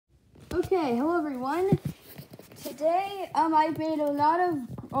Okay, hello everyone. Today, I made a lot of,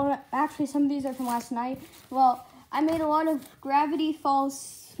 actually some of these are from last night. Well, I made a lot of Gravity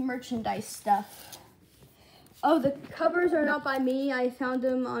Falls merchandise stuff. Oh, the covers are not by me. I found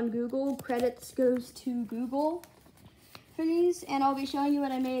them on Google. Credits goes to Google for these, and I'll be showing you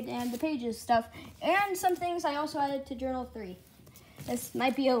what I made and the pages stuff, and some things I also added to Journal 3. This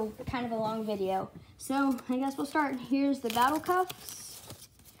might be a kind of a long video, so I guess we'll start. Here's the Battle Cuffs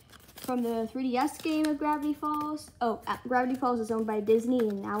from the 3DS game of Gravity Falls. Oh, Gravity Falls is owned by Disney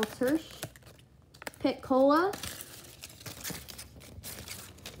and Alex Hirsch. Pit Cola.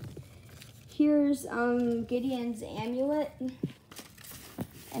 Here's Gideon's amulet.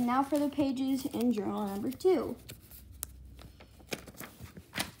 And now for the pages in journal number 2.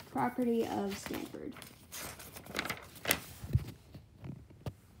 Property of Stanford.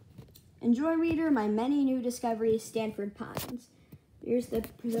 Enjoy, reader, my many new discoveries, Stanford Pines. Here's the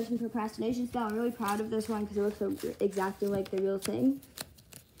Possession Procrastination style. I'm really proud of this one because it looks so exactly like the real thing.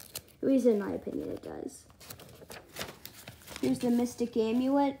 At least in my opinion, it does. Here's the Mystic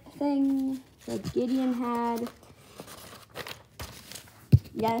Amulet thing that Gideon had.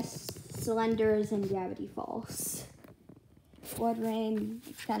 Yes, Cylinders and Gravity Falls. Blood Rain,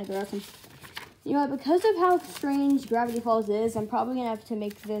 it's kind of gross. You know, because of how strange Gravity Falls is, I'm probably going to have to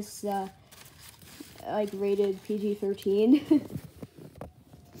make this, rated PG-13.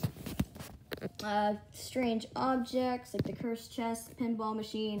 Strange objects, like the cursed chest, pinball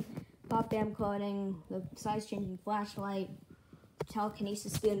machine, Pop Bam clothing, the size-changing flashlight,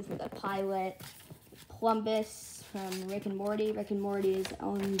 telekinesis spoon for the pilot, Plumbus from Rick and Morty. Rick and Morty is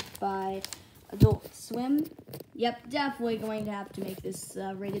owned by Adult Swim. Yep, definitely going to have to make this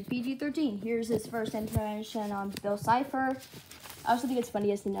rated PG-13. Here's his first intervention on Bill Cipher. I also think it's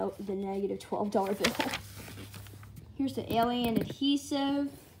funny as the negative $12 bill. Here's the alien adhesive.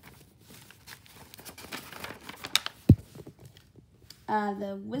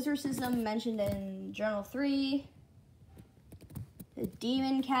 The wizardsism mentioned in Journal 3. The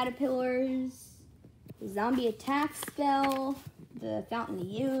demon caterpillars. The zombie attack spell. The Fountain of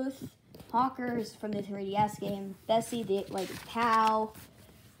Youth. Hawkers from the 3DS game. Bessie, the cow.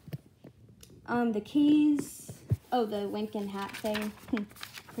 The keys. Oh, the Lincoln hat thing.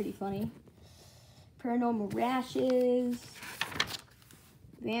 Pretty funny. Paranormal rashes.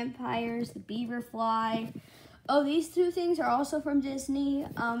 Vampires. The beaver fly. Oh, these two things are also from Disney.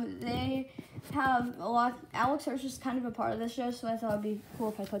 They have a lot. Alex Hirsch is kind of a part of the show, so I thought it'd be cool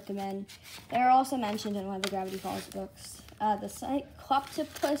if I put them in. They're also mentioned in one of the Gravity Falls books. The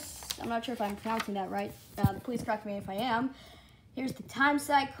Cycloptopus. I'm not sure if I'm pronouncing that right. Please correct me if I am. Here's the Time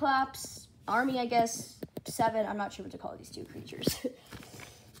Cyclops. Army, I guess. 7. I'm not sure what to call these two creatures.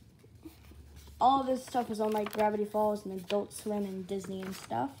 All of this stuff was on like Gravity Falls and Adult Swim and Disney and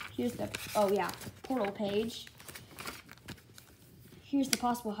stuff. Here's the, portal page. Here's the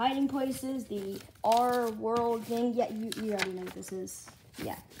possible hiding places, the R world thing. Yeah, you already know what this is.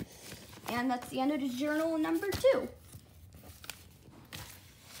 Yeah. And that's the end of the journal number 2.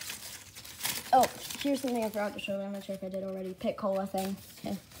 Oh, here's something I forgot to show you. I'm not sure if I did already. Pit Cola thing.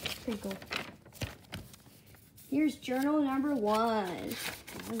 Yeah, pretty cool. Here's journal number 1.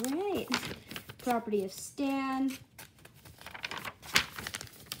 All right. Property of Stan.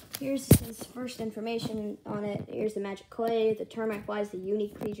 Here's his first information on it. Here's the magic clay, the termite flies, the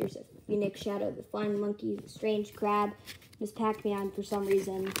unique creatures, the phoenix shadow, the flying monkey, the strange crab, Miss Pac-Man for some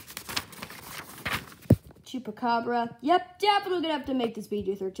reason. Chupacabra. Yep, definitely gonna have to make this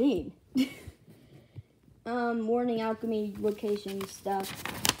PG-13. Morning alchemy location stuff.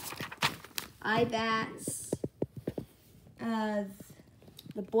 Eye bats.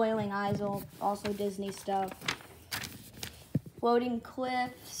 The boiling eyes, also Disney stuff. Floating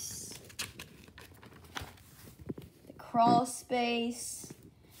cliffs. The crawl space.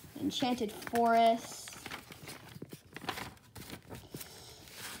 Enchanted forest.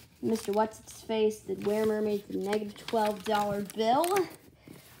 Mr. What's-Its-Face, the Were Mermaid, the negative $12 bill.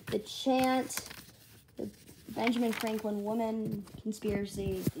 The chant. The Benjamin Franklin woman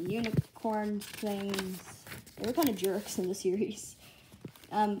conspiracy. The unicorn things. They were kind of jerks in the series.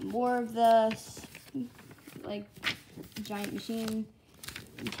 More of the, giant machine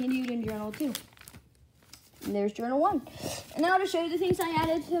continued in Journal 2. And there's Journal 1. And now to show you the things I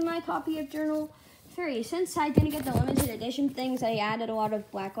added to my copy of Journal 3. Since I didn't get the limited edition things, I added a lot of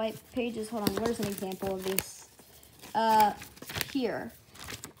blacklight pages. Hold on, where's an example of this? Here.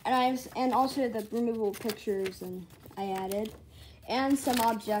 And also the removable pictures and I added. And some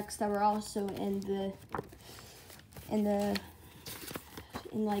objects that were also in the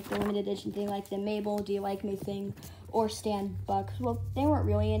limited edition thing, like the Mabel, Do You Like Me thing, or Stan Buck. Well, they weren't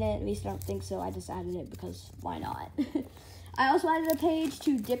really in it, at least I don't think so. I just added it because why not? I also added a page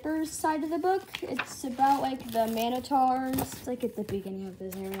to Dipper's side of the book. It's about like the Manitars. It's like at the beginning of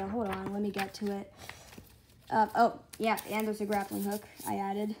this area. Hold on, let me get to it. Oh, yeah, and there's a grappling hook I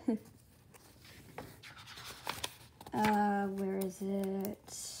added. Where is it?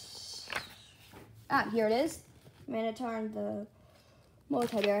 Ah, here it is. Manitar and the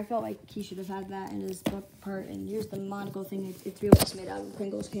multi-bear. I felt like he should have had that in his book part. And here's the monocle thing. It's really just made out of a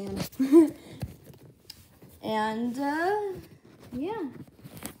Pringles can. And, yeah.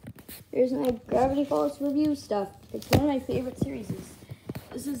 Here's my Gravity Falls review stuff. It's one of my favorite series.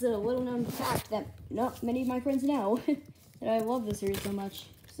 This is a little known fact that not many of my friends know. That I love this series so much.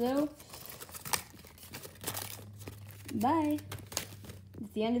 So, bye.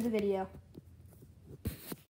 It's the end of the video.